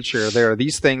the future, there are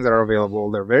these things that are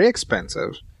available. They're very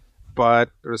expensive, but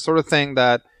they're the sort of thing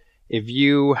that if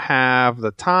you have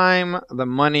the time, the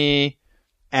money,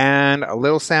 and a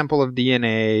little sample of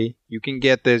DNA, you can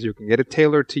get this. You can get it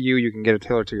tailored to you. You can get it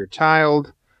tailored to your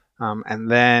child. And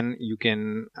then you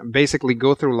can basically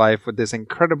go through life with this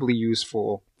incredibly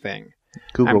useful thing.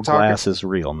 Google Glass is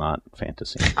real, not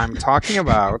fantasy. I'm talking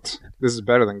about... This is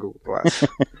better than Google Glass.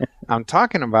 I'm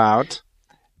talking about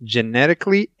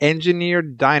genetically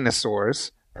engineered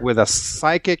dinosaurs with a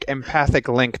psychic empathic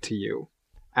link to you,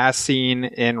 as seen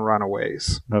in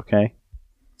Runaways. Okay.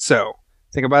 So,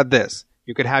 think about this.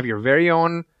 You could have your very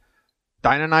own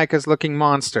Deinonychus-looking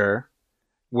monster,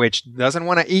 which doesn't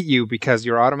want to eat you because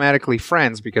you're automatically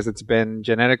friends because it's been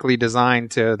genetically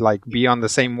designed to like be on the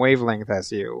same wavelength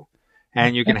as you,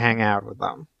 and you can hang out with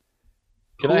them.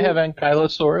 Can I have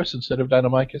Ankylosaurus instead of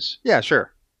Deinonychus? Yeah,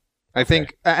 sure. I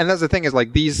think, and that's the thing is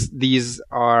like these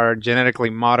are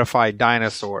genetically modified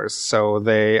dinosaurs, so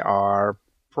they are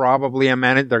probably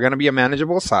they're going to be a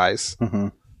manageable size. Mm-hmm.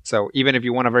 So even if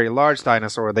you want a very large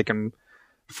dinosaur, they can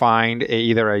find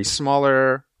either a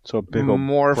smaller, so a big old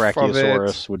morph Brachiosaurus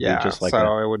of it. would Yeah, be just like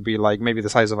so it would be like maybe the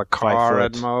size of a car 5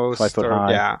 at foot, most. 5 foot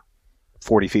high. Yeah,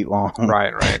 40 feet long.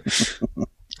 right.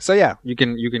 So yeah, you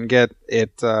can get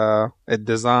it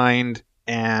designed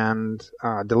and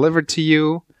delivered to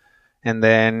you, and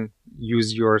then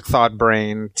use your thought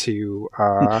brain to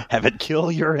have it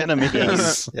kill your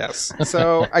enemies. yes.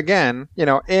 So again,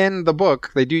 in the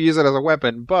book they do use it as a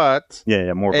weapon, but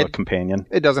more of a companion.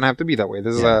 It doesn't have to be that way.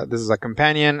 This is a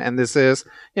companion, and this is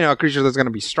a creature that's going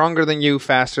to be stronger than you,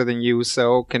 faster than you,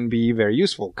 so can be very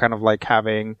useful. Kind of like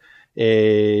having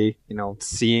a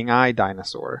seeing eye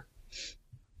dinosaur.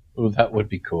 Ooh, that would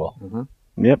be cool.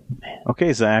 Mm-hmm. Yep.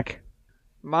 Okay, Zach.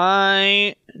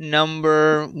 My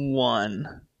number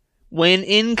 1. When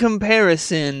in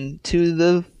comparison to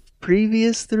the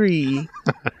previous 3,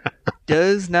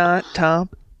 does not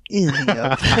top any of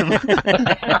them.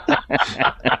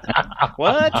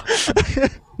 What?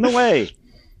 No way.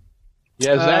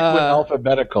 Yeah, Zach went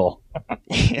alphabetical.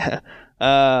 Yeah.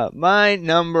 My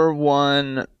number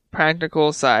 1 practical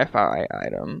sci-fi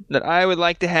item that I would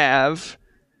like to have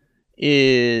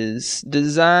was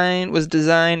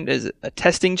designed as a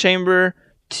testing chamber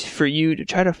for you to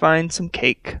try to find some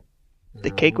cake. The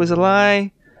cake was a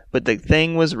lie, but the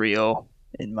thing was real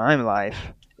in my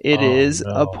life. It is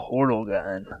a portal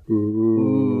gun.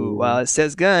 Ooh. While it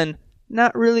says gun,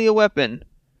 not really a weapon.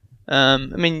 I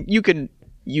mean, you can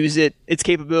use its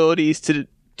capabilities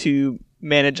to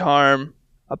manage harm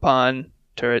upon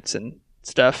turrets and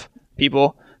stuff,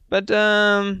 people. But,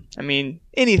 I mean,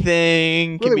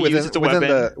 anything can be used as a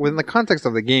weapon. Within the context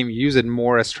of the game, you use it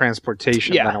more as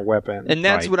transportation than a weapon. And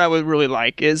that's what I would really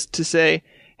like, is to say,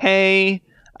 hey,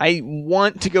 I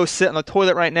want to go sit on the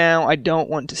toilet right now. I don't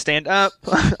want to stand up.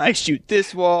 I shoot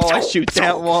this wall. I shoot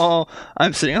that wall.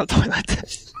 I'm sitting on the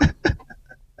toilet.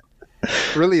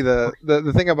 Really,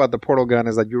 the thing about the portal gun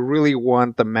is that you really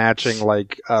want the matching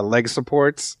leg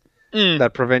supports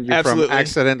that prevent you from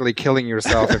accidentally killing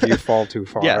yourself if you fall too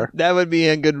far. Yeah, that would be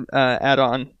a good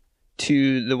add-on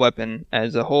to the weapon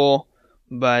as a whole.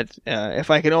 But if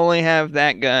I could only have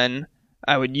that gun,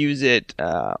 I would use it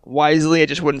wisely. I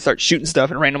just wouldn't start shooting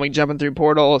stuff and randomly jumping through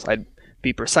portals. I'd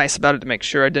be precise about it to make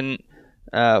sure I didn't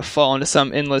fall into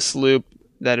some endless loop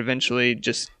that eventually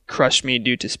just crushed me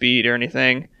due to speed or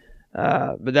anything.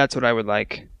 But that's what I would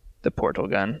like, the portal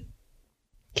gun.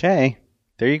 Okay,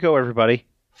 there you go, everybody.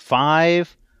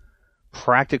 5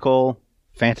 practical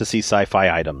fantasy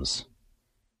sci-fi items.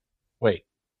 Wait,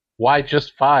 why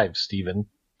just 5, Steven?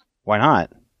 Why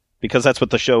not? Because that's what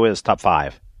the show is, top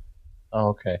 5. Oh,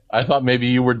 okay. I thought maybe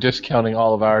you were discounting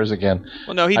all of ours again.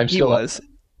 Well, no, he was.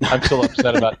 I'm still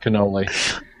upset about cannoli.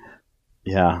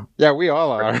 Yeah. Yeah, we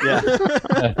all are.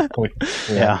 Yeah.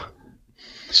 Yeah.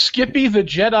 Skippy the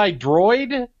Jedi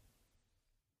droid?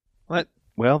 What?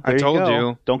 Well, there I told you go.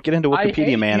 you. Don't get into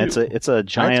Wikipedia, man. you. It's a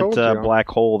giant black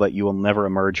hole that you will never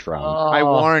emerge from. I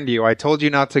warned you. I told you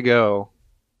not to go.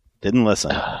 Didn't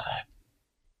listen.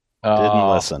 Didn't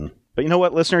listen. But you know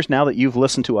what, listeners? Now that you've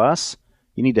listened to us,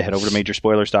 you need to head over to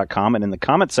majorspoilers.com and in the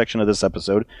comment section of this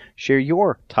episode, share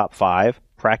your top 5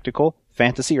 practical,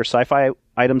 fantasy, or sci-fi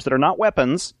items that are not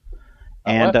weapons,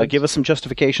 and give us some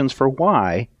justifications for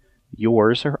why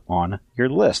yours are on your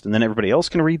list. And then everybody else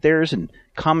can read theirs and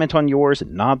comment on yours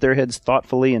and nod their heads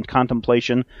thoughtfully in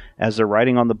contemplation as they're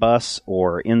riding on the bus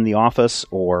or in the office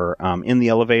or in the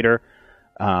elevator.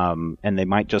 And they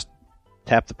might just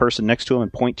tap the person next to them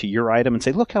and point to your item and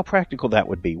say, look how practical that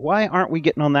would be. Why aren't we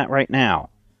getting on that right now?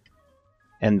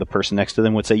 And the person next to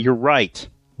them would say, you're right.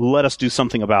 Let us do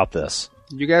something about this.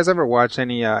 Did you guys ever watch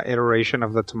any iteration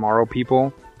of the Tomorrow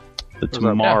People? The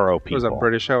Tomorrow People. It was a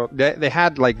British show. They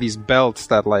had these belts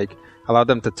that allowed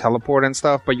them to teleport and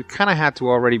stuff, but you kind of had to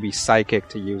already be psychic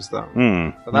to use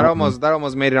them. So that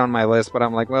almost made it on my list, but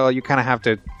I'm like, well, you kind of have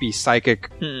to be psychic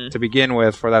to begin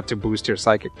with for that to boost your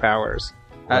psychic powers.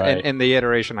 Right. In the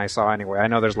iteration I saw anyway. I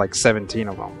know there's 17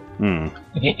 of them.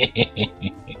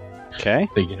 Okay.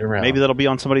 They get around. Maybe that'll be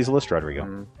on somebody's list,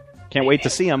 Rodrigo. Can't wait to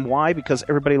see them. Why? Because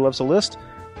everybody loves a list.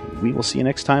 We will see you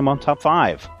next time on Top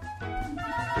 5.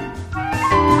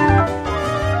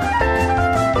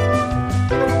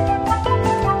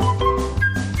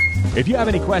 If you have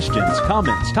any questions,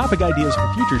 comments, topic ideas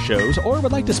for future shows, or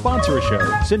would like to sponsor a show,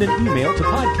 send an email to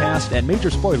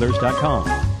podcast@majorspoilers.com.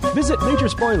 Visit Major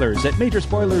Spoilers at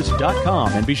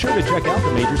majorspoilers.com and be sure to check out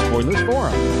the Major Spoilers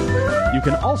Forum. You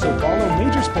can also follow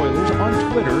Major Spoilers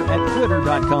on Twitter at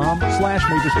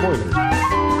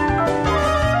twitter.com/majorspoilers.